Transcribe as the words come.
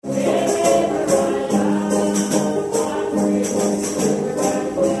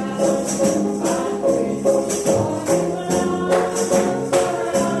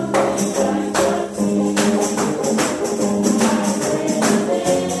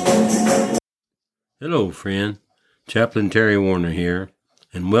Hello, friend. Chaplain Terry Warner here,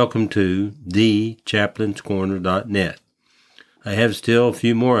 and welcome to thechaplainscorner.net. I have still a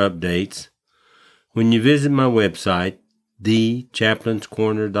few more updates. When you visit my website,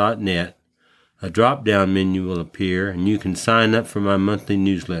 thechaplainscorner.net, a drop-down menu will appear, and you can sign up for my monthly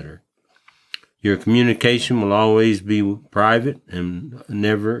newsletter. Your communication will always be private and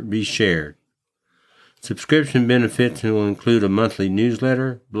never be shared. Subscription benefits will include a monthly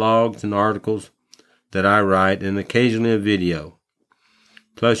newsletter, blogs, and articles that I write, and occasionally a video.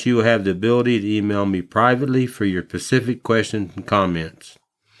 Plus, you will have the ability to email me privately for your specific questions and comments.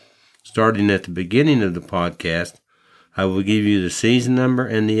 Starting at the beginning of the podcast, I will give you the season number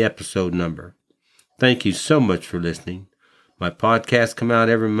and the episode number. Thank you so much for listening. My podcasts come out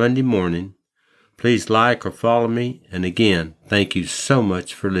every Monday morning. Please like or follow me, and again, thank you so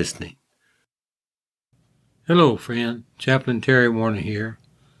much for listening. Hello, friend. Chaplain Terry Warner here.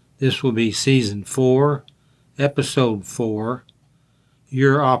 This will be Season 4, Episode 4,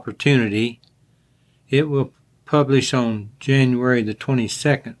 Your Opportunity. It will publish on January the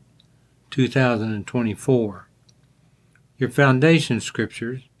 22nd, 2024. Your foundation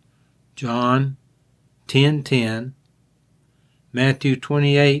scriptures, John 10:10, Matthew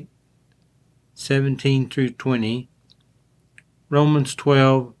 28:17 through 20, Romans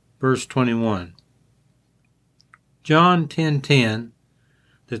 12, verse 21. John 10:10,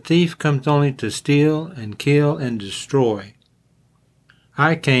 the thief comes only to steal and kill and destroy.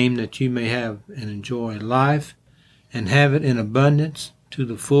 I came that you may have and enjoy life and have it in abundance to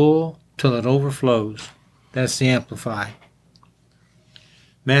the full till it overflows. That's the Amplified.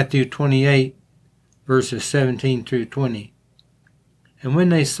 Matthew 28, verses 17 through 20. And when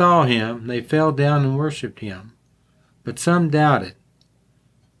they saw him, they fell down and worshipped him, but some doubted.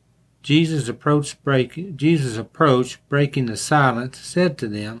 Jesus approached, breaking the silence, said to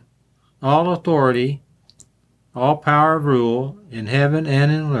them, all authority, all power of rule in heaven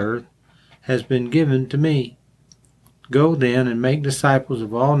and in earth has been given to me. Go then and make disciples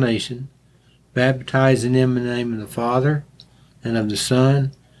of all nations, baptizing them in the name of the Father, and of the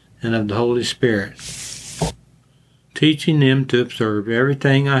Son, and of the Holy Spirit, teaching them to observe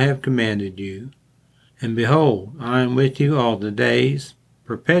everything I have commanded you. And behold, I am with you all the days,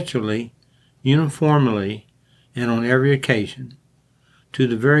 perpetually, uniformly, and on every occasion, to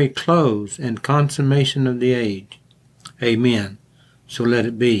the very close and consummation of the age. Amen. So let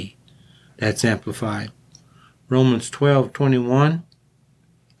it be. That's Amplified. Romans 12:21.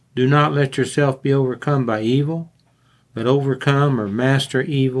 Do not let yourself be overcome by evil, but overcome or master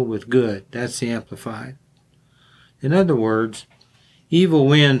evil with good. That's the Amplified. In other words, evil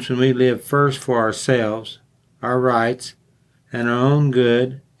wins when we live first for ourselves, our rights, and our own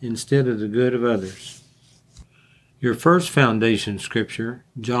good instead of the good of others. Your first foundation scripture,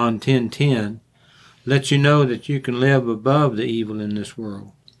 John 10:10, lets you know that you can live above the evil in this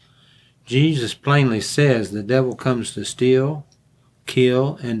world. Jesus plainly says the devil comes to steal,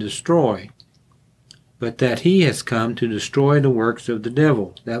 kill, and destroy, but that he has come to destroy the works of the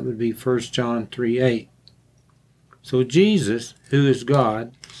devil. That would be 1 John 3:8. So Jesus, who is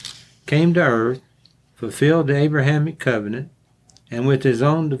God, came to earth, fulfilled the Abrahamic covenant, and with his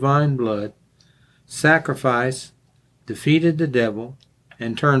own divine blood, sacrificed, defeated the devil,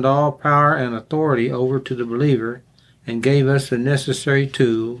 and turned all power and authority over to the believer, and gave us the necessary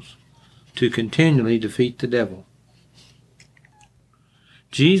tools to continually defeat the devil.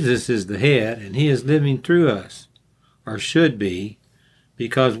 Jesus is the head, and he is living through us, or should be,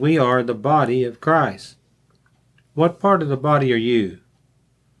 because we are the body of Christ. What part of the body are you?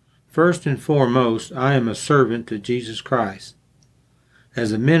 First and foremost, I am a servant to Jesus Christ.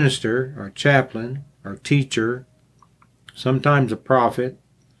 As a minister, or chaplain, or teacher, sometimes a prophet,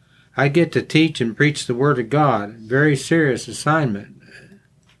 I get to teach and preach the Word of God. Very serious assignment.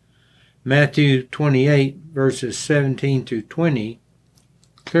 Matthew 28, verses 17 through 20,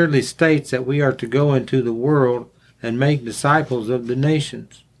 clearly states that we are to go into the world and make disciples of the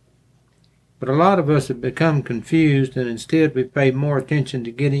nations. But a lot of us have become confused, and instead we pay more attention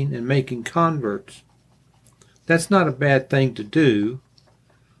to getting and making converts. That's not a bad thing to do,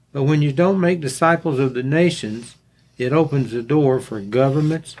 but when you don't make disciples of the nations, it opens the door for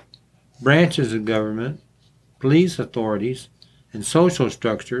governments, branches of government, police authorities, and social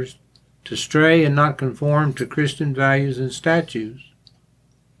structures to stray and not conform to Christian values and statutes.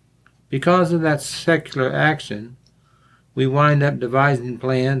 Because of that secular action, we wind up devising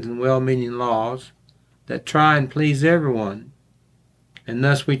plans and well-meaning laws that try and please everyone, and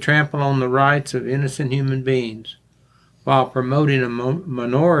thus we trample on the rights of innocent human beings while promoting a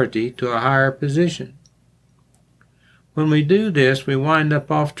minority to a higher position. When we do this, we wind up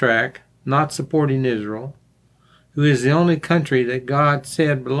off track not supporting Israel, who is the only country that God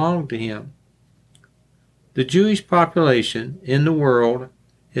said belonged to him. The Jewish population in the world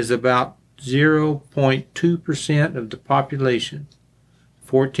is about 0.2% of the population,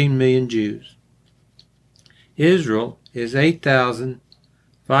 14 million Jews. Israel is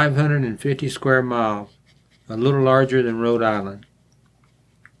 8,550 square miles, a little larger than Rhode Island.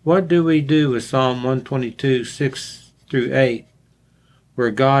 What do we do with Psalm 122, 6 through 8,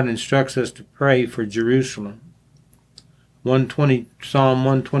 where God instructs us to pray for Jerusalem? Psalm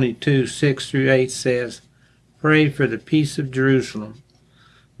 122, 6 through 8 says, "Pray for the peace of Jerusalem.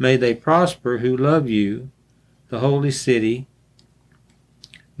 May they prosper who love you, the holy city.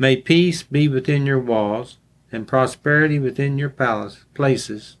 May peace be within your walls, and prosperity within your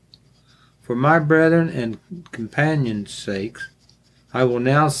places. For my brethren and companions' sakes, I will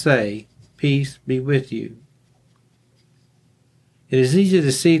now say, peace be with you." It is easy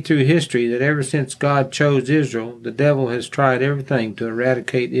to see through history that ever since God chose Israel, the devil has tried everything to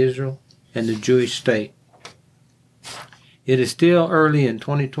eradicate Israel and the Jewish state. It is still early in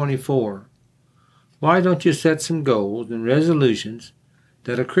 2024. Why don't you set some goals and resolutions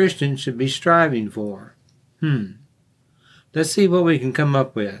that a Christian should be striving for? Let's see what we can come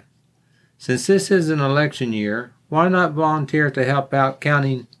up with. Since this is an election year, why not volunteer to help out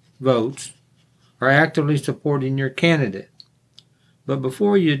counting votes or actively supporting your candidate? But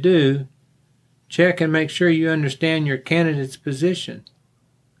before you do, check and make sure you understand your candidate's position.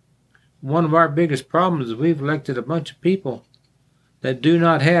 One of our biggest problems is we've elected a bunch of people that do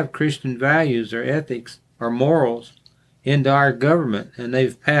not have Christian values or ethics or morals into our government, and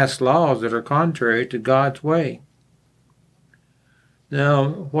they've passed laws that are contrary to God's way.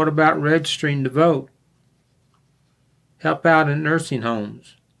 Now, what about registering to vote? Help out in nursing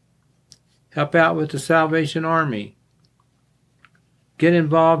homes. Help out with the Salvation Army. Get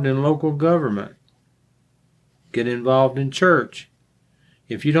involved in local government. Get involved in church.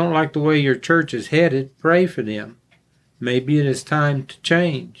 If you don't like the way your church is headed, pray for them. Maybe it is time to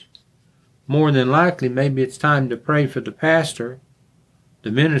change. More than likely, maybe it's time to pray for the pastor,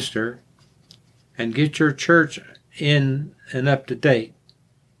 the minister, and get your church in and up to date.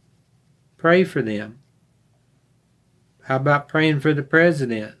 Pray for them. How about praying for the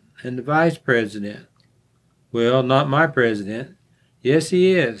president and the vice president? Well, not my president. Yes,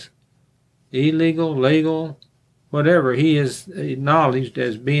 he is. Illegal, legal, whatever. He is acknowledged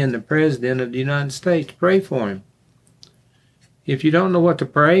as being the president of the United States. Pray for him. If you don't know what to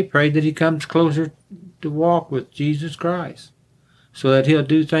pray, pray that he comes closer to walk with Jesus Christ, so that he'll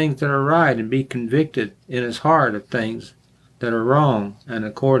do things that are right and be convicted in his heart of things that are wrong and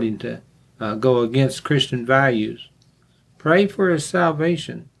according to go against Christian values. Pray for his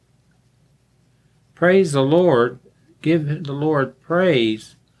salvation. Praise the Lord. Give the Lord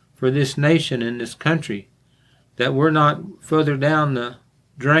praise for this nation and this country, that we're not further down the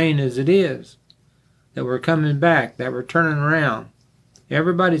drain as it is, that we're coming back, that we're turning around.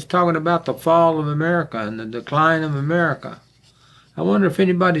 Everybody's talking about the fall of America and the decline of America. I wonder if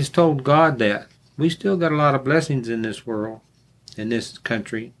anybody's told God that. We still got a lot of blessings in this world, in this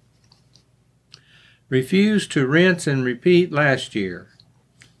country. Refuse to rinse and repeat last year.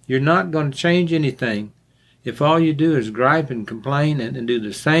 You're not going to change anything if all you do is gripe and complain and do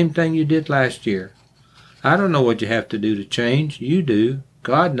the same thing you did last year. I don't know what you have to do to change. You do.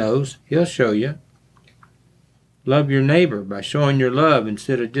 God knows. He'll show you. Love your neighbor by showing your love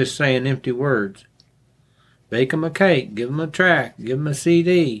instead of just saying empty words. Bake them a cake. Give them a tract. Give them a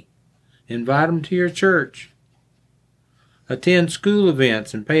CD. Invite them to your church. Attend school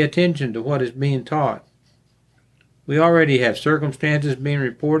events and pay attention to what is being taught. We already have circumstances being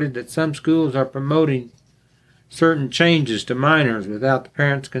reported that some schools are promoting certain changes to minors without the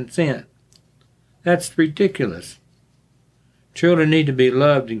parents' consent. That's ridiculous. Children need to be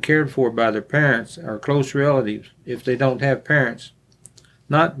loved and cared for by their parents or close relatives if they don't have parents,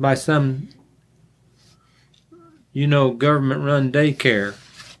 not by some, government-run daycare.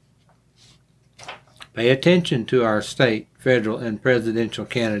 Pay attention to our state, federal, and presidential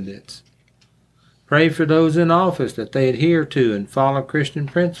candidates. Pray for those in office that they adhere to and follow Christian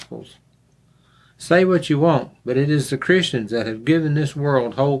principles. Say what you want, but it is the Christians that have given this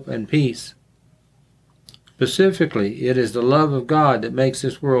world hope and peace. Specifically, it is the love of God that makes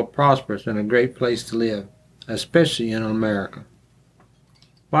this world prosperous and a great place to live, especially in America.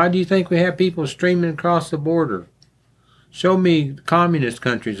 Why do you think we have people streaming across the border? Show me communist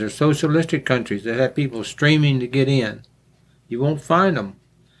countries or socialistic countries that have people streaming to get in. You won't find them.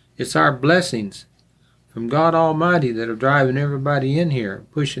 It's our blessings from God Almighty that are driving everybody in here,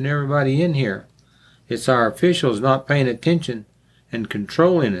 pushing everybody in here. It's our officials not paying attention and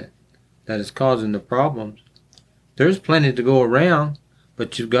controlling it that is causing the problems. There's plenty to go around,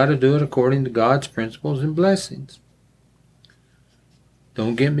 but you've got to do it according to God's principles and blessings.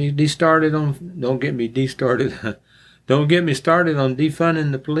 Don't get me started on defunding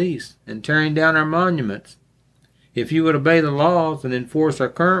the police and tearing down our monuments. If you would obey the laws and enforce our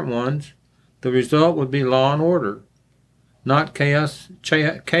current ones, the result would be law and order, not chaos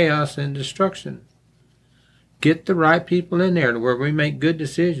and destruction. Get the right people in there to where we make good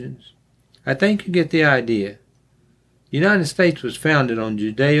decisions. I think you get the idea. The United States was founded on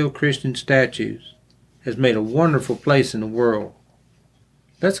Judeo-Christian statutes, has made a wonderful place in the world.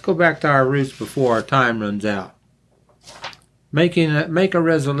 Let's go back to our roots before our time runs out. Make a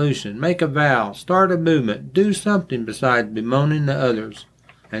resolution, make a vow, start a movement, do something besides bemoaning the others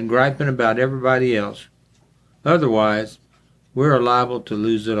and griping about everybody else. Otherwise, we're liable to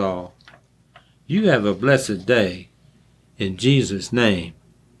lose it all. You have a blessed day. In Jesus' name,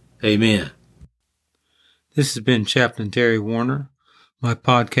 amen. This has been Chaplain Terry Warner. My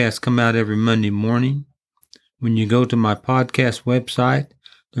podcasts come out every Monday morning. When you go to my podcast website,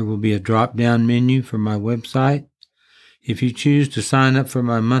 there will be a drop-down menu for my website. If you choose to sign up for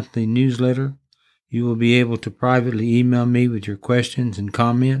my monthly newsletter, you will be able to privately email me with your questions and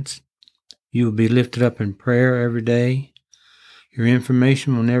comments. You will be lifted up in prayer every day. Your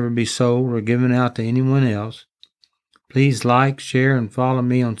information will never be sold or given out to anyone else. Please like, share, and follow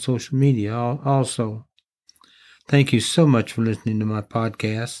me on social media also. Thank you so much for listening to my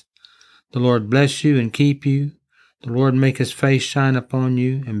podcast. The Lord bless you and keep you. The Lord make his face shine upon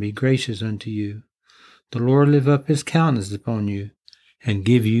you and be gracious unto you. The Lord lift up his countenance upon you and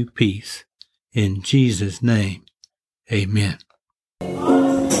give you peace. In Jesus' name, amen.